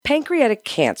Pancreatic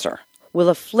cancer will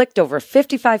afflict over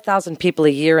 55,000 people a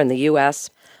year in the U.S.,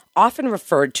 often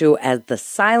referred to as the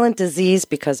silent disease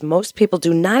because most people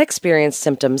do not experience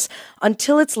symptoms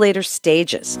until its later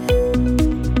stages.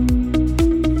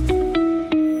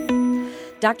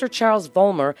 Dr. Charles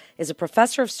Vollmer is a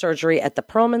professor of surgery at the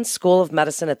Perelman School of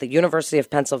Medicine at the University of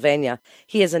Pennsylvania.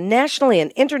 He is a nationally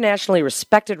and internationally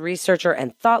respected researcher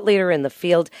and thought leader in the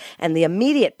field and the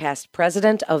immediate past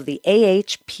president of the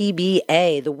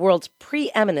AHPBA, the world's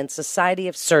preeminent society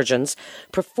of surgeons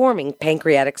performing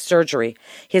pancreatic surgery.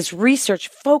 His research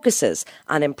focuses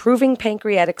on improving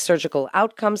pancreatic surgical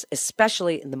outcomes,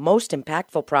 especially in the most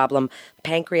impactful problem,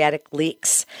 pancreatic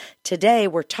leaks. Today,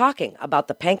 we're talking about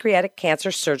the Pancreatic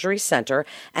Cancer Surgery Center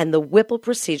and the Whipple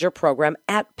procedure program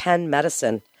at Penn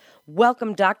Medicine.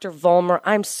 Welcome, Dr. Vollmer.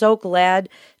 I'm so glad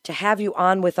to have you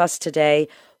on with us today.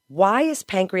 Why is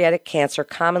pancreatic cancer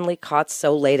commonly caught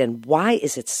so late, and why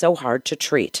is it so hard to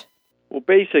treat? Well,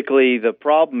 basically, the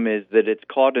problem is that it's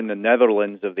caught in the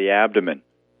Netherlands of the abdomen.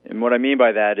 And what I mean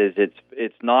by that is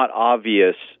it's not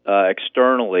obvious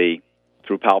externally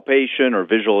through palpation or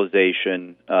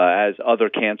visualization, as other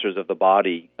cancers of the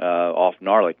body often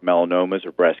are, like melanomas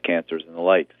or breast cancers and the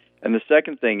like. And the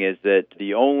second thing is that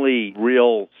the only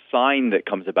real sign that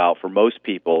comes about for most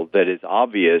people that is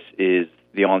obvious is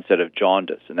the onset of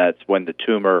jaundice, and that's when the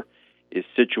tumor is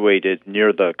situated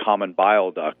near the common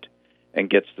bile duct and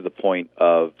gets to the point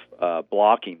of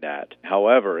blocking that.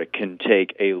 However, it can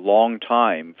take a long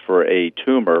time for a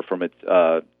tumor from its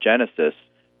genesis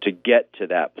to get to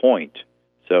that point.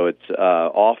 So it's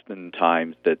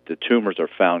oftentimes that the tumors are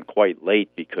found quite late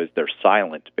because they're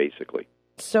silent, basically.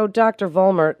 So, Dr.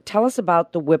 Vollmer, tell us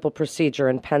about the Whipple procedure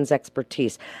and Penn's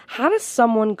expertise. How does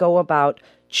someone go about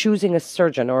choosing a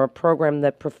surgeon or a program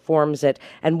that performs it,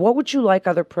 and what would you like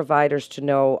other providers to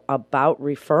know about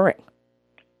referring?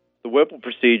 The Whipple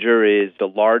procedure is the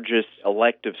largest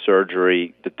elective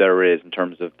surgery that there is in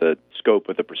terms of the scope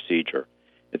of the procedure.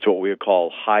 It's what we would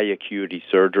call high acuity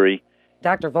surgery.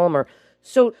 Dr. Vollmer,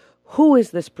 so who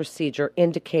is this procedure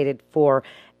indicated for,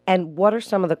 and what are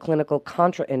some of the clinical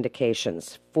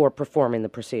contraindications for performing the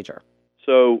procedure?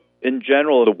 So, in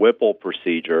general, the Whipple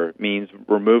procedure means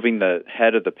removing the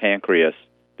head of the pancreas,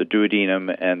 the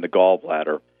duodenum, and the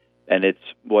gallbladder, and it's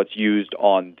what's used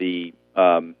on the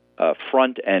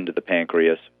front end of the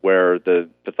pancreas where the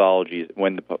pathology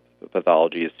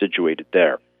is situated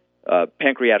there.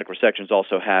 Pancreatic resections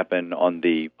also happen on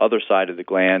the other side of the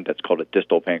gland. That's called a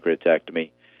distal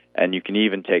pancreatectomy. And you can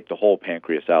even take the whole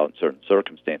pancreas out in certain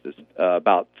circumstances.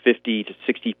 About 50 to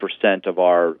 60% of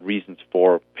our reasons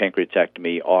for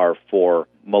pancreatectomy are for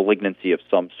malignancy of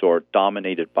some sort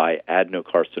dominated by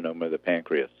adenocarcinoma of the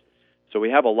pancreas. So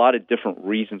we have a lot of different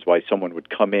reasons why someone would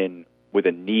come in with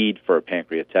a need for a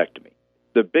pancreatectomy.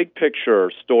 The big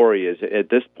picture story is at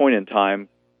this point in time,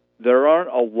 there aren't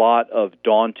a lot of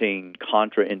daunting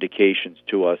contraindications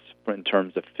to us in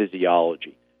terms of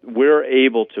physiology. We're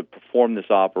able to perform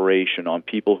this operation on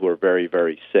people who are very,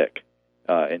 very sick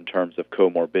in terms of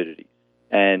comorbidity.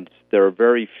 And there are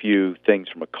very few things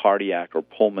from a cardiac or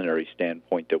pulmonary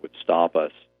standpoint that would stop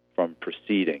us from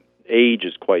proceeding. Age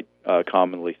is quite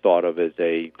commonly thought of as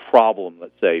a problem,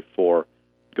 let's say, for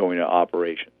going to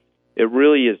operation. It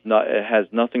really is not. It has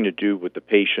nothing to do with the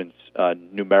patient's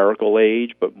numerical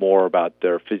age, but more about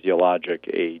their physiologic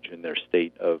age and their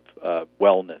state of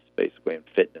wellness, basically, and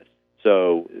fitness.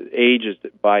 So age is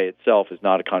by itself is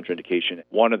not a contraindication.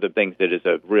 One of the things that is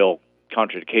a real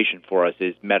contraindication for us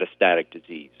is metastatic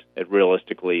disease. It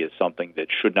realistically is something that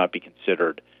should not be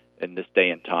considered in this day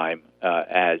and time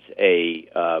as a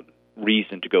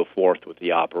reason to go forth with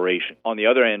the operation. On the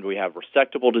other end, we have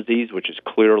resectable disease, which is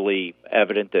clearly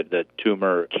evident that the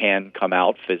tumor can come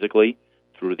out physically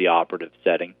through the operative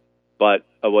setting. But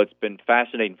what's been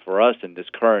fascinating for us in this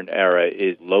current era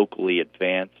is locally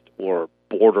advanced or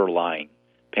borderline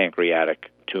pancreatic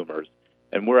tumors.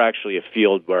 And we're actually a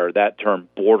field where that term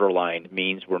borderline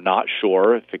means we're not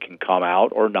sure if it can come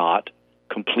out or not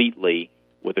completely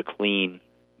with a clean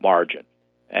margin.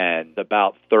 And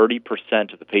about 30%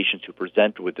 of the patients who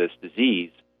present with this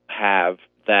disease have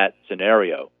that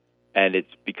scenario. And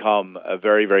it's become a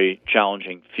very, very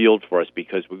challenging field for us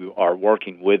because we are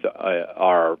working with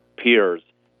our peers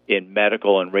in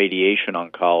medical and radiation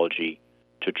oncology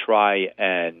to try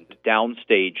and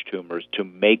downstage tumors to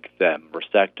make them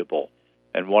resectable.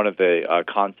 And one of the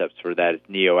concepts for that is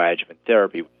neoadjuvant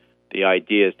therapy. The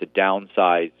idea is to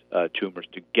downsize tumors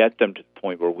to get them to the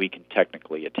point where we can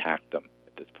technically attack them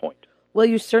at this point. Well,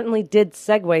 you certainly did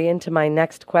segue into my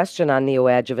next question on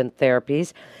neoadjuvant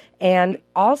therapies. And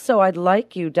also, I'd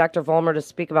like you, Dr. Vollmer, to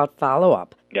speak about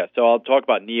follow-up. Yeah, so I'll talk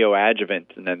about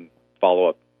neoadjuvant and then follow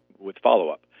up with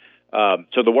follow-up.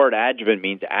 So the word adjuvant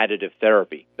means additive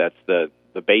therapy. That's the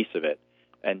base of it.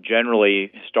 And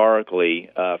generally, historically,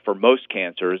 for most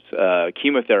cancers,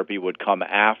 chemotherapy would come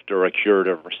after a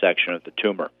curative resection of the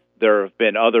tumor. There have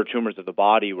been other tumors of the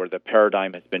body where the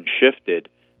paradigm has been shifted,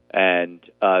 and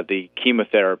the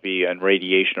chemotherapy and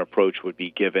radiation approach would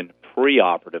be given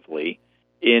preoperatively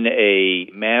in a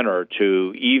manner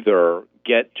to either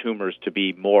get tumors to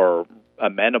be more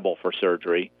amenable for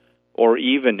surgery or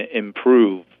even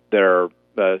improve their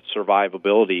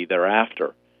survivability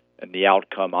thereafter and the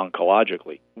outcome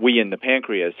oncologically. We in the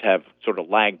pancreas have sort of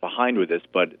lagged behind with this,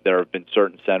 but there have been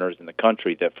certain centers in the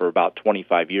country that for about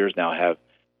 25 years now have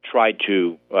tried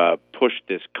to push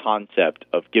this concept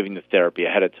of giving the therapy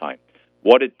ahead of time.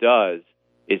 What it does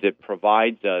is it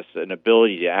provides us an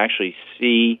ability to actually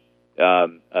see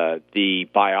the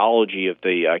biology of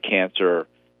the cancer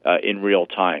in real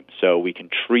time. So we can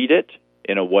treat it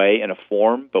in a way, in a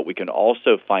form, but we can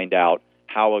also find out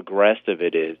how aggressive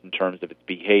it is in terms of its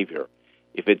behavior.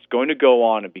 If it's going to go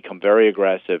on and become very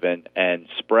aggressive and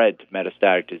spread to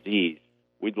metastatic disease,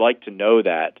 we'd like to know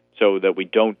that so that we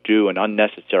don't do an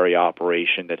unnecessary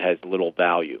operation that has little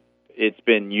value. It's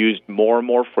been used more and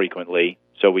more frequently,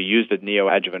 so we use the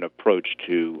neoadjuvant approach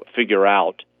to figure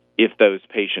out if those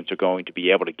patients are going to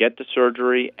be able to get the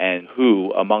surgery and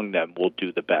who among them will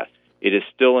do the best. It is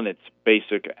still in its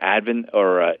basic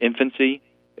infancy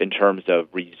in terms of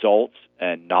results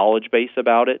and knowledge base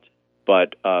about it,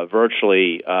 but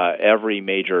virtually every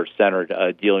major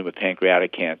center dealing with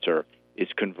pancreatic cancer is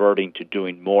converting to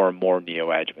doing more and more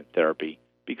neoadjuvant therapy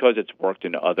because it's worked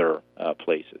in other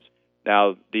places.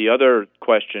 Now, the other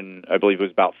question, I believe,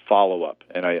 was about follow-up,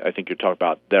 and I think you're talking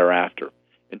about thereafter.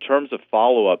 In terms of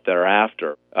follow-up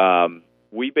thereafter,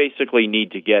 we basically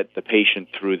need to get the patient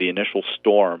through the initial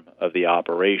storm of the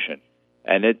operation.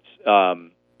 And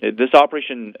this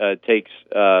operation takes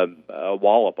a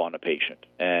wallop on a patient.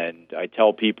 And I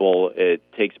tell people it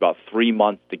takes about 3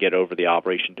 months to get over the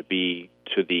operation to be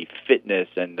to the fitness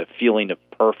and the feeling of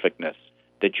perfectness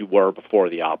that you were before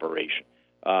the operation.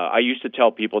 I used to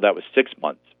tell people that was 6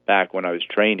 months back when I was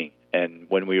training and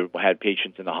when we had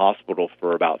patients in the hospital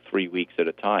for about 3 weeks at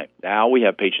a time. Now we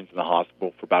have patients in the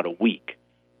hospital for about a week,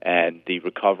 and the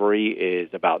recovery is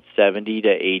about 70 to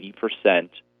 80%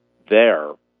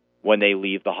 there when they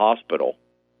leave the hospital.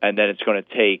 And then it's going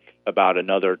to take about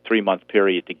another 3-month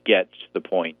period to get to the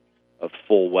point of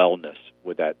full wellness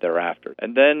with that thereafter.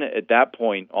 And then at that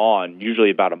point on,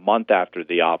 usually about a month after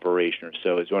the operation or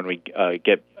so, is when we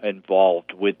get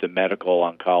involved with the medical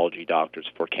oncology doctors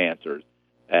for cancers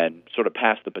and sort of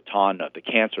pass the baton of the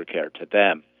cancer care to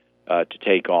them to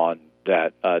take on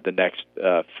that the next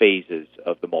phases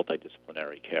of the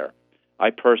multidisciplinary care. I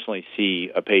personally see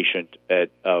a patient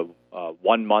at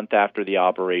 1 month after the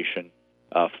operation,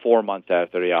 4 months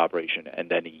after the operation, and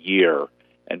then a year,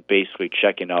 and basically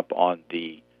checking up on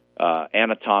the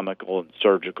anatomical and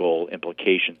surgical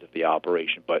implications of the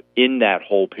operation. But in that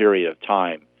whole period of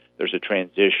time, there's a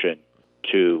transition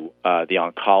to the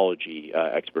oncology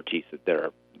expertise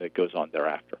that goes on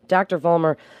thereafter. Dr.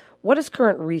 Vollmer, what does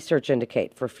current research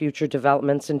indicate for future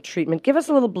developments in treatment? Give us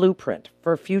a little blueprint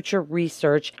for future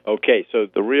research. Okay, so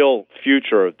the real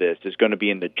future of this is going to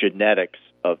be in the genetics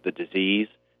of the disease.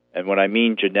 And what I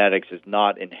mean genetics is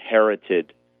not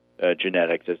inherited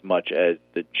genetics as much as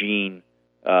the gene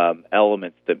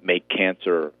elements that make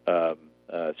cancer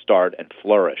start and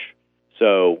flourish.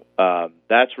 So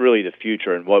that's really the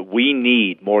future. And what we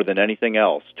need more than anything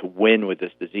else to win with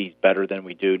this disease better than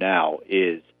we do now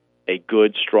is a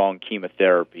good, strong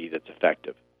chemotherapy that's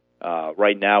effective.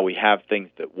 Right now we have things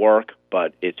that work,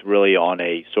 but it's really on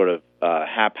a sort of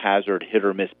haphazard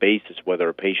hit-or-miss basis whether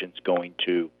a patient's going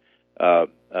to,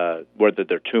 whether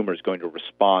their tumor is going to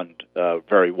respond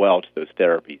very well to those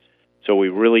therapies. So we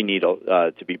really need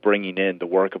to be bringing in the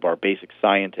work of our basic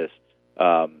scientists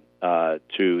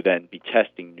to then be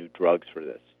testing new drugs for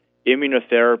this.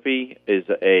 Immunotherapy is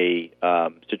a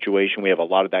situation. We have a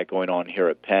lot of that going on here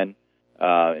at Penn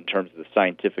in terms of the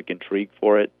scientific intrigue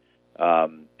for it.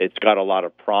 It's got a lot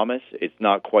of promise. It's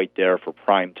not quite there for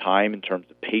prime time in terms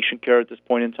of patient care at this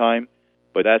point in time,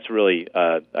 but that's really,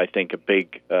 I think, a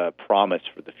big promise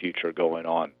for the future going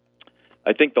on.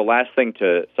 I think the last thing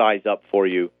to size up for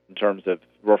you in terms of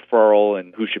referral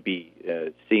and who should be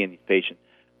seeing these patients,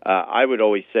 I would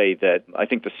always say that I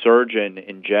think the surgeon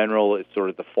in general is sort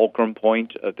of the fulcrum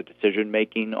point of the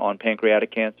decision-making on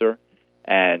pancreatic cancer,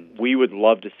 and we would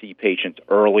love to see patients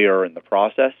earlier in the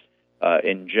process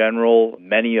In general,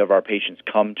 many of our patients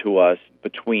come to us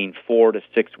between 4 to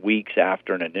 6 weeks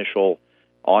after an initial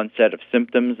onset of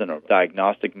symptoms, and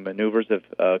diagnostic maneuvers have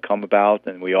come about,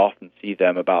 and we often see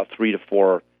them about 3 to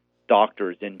 4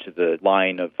 doctors into the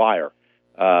line of fire.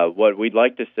 What we'd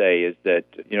like to say is that,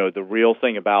 the real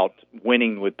thing about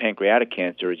winning with pancreatic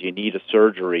cancer is you need a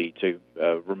surgery to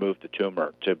remove the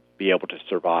tumor to be able to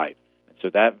survive. So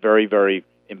that very, very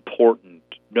important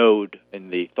node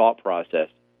in the thought process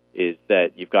is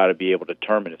that you've got to be able to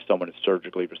determine if someone is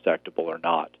surgically resectable or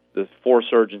not. The 4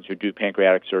 surgeons who do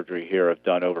pancreatic surgery here have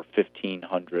done over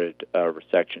 1,500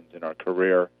 resections in our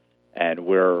career, and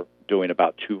we're doing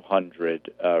about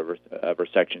 200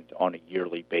 resections on a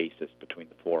yearly basis between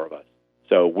the 4 of us.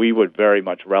 So we would very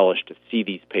much relish to see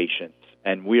these patients,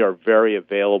 and we are very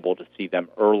available to see them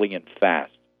early and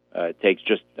fast. It takes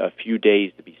just a few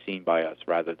days to be seen by us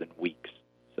rather than weeks.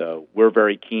 So we're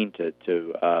very keen to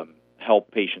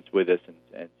help patients with this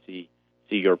and see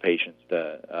your patients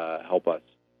to help us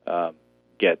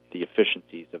get the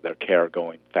efficiencies of their care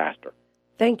going faster.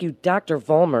 Thank you, Dr.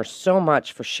 Vollmer, so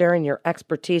much for sharing your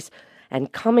expertise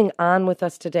and coming on with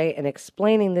us today and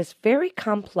explaining this very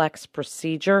complex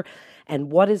procedure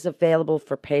and what is available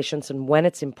for patients and when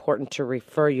it's important to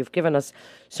refer. You've given us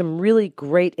some really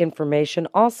great information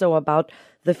also about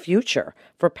the future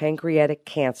for pancreatic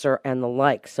cancer and the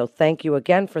like. So thank you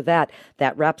again for that.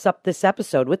 That wraps up this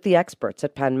episode with the experts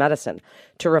at Penn Medicine.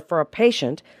 To refer a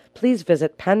patient, please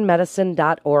visit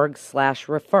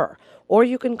pennmedicine.org/refer, or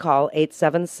you can call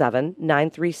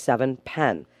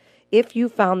 877-937-PENN. If you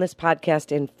found this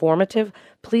podcast informative,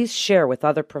 please share with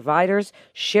other providers,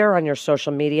 share on your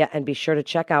social media, and be sure to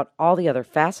check out all the other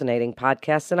fascinating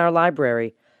podcasts in our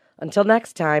library. Until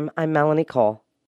next time, I'm Melanie Cole.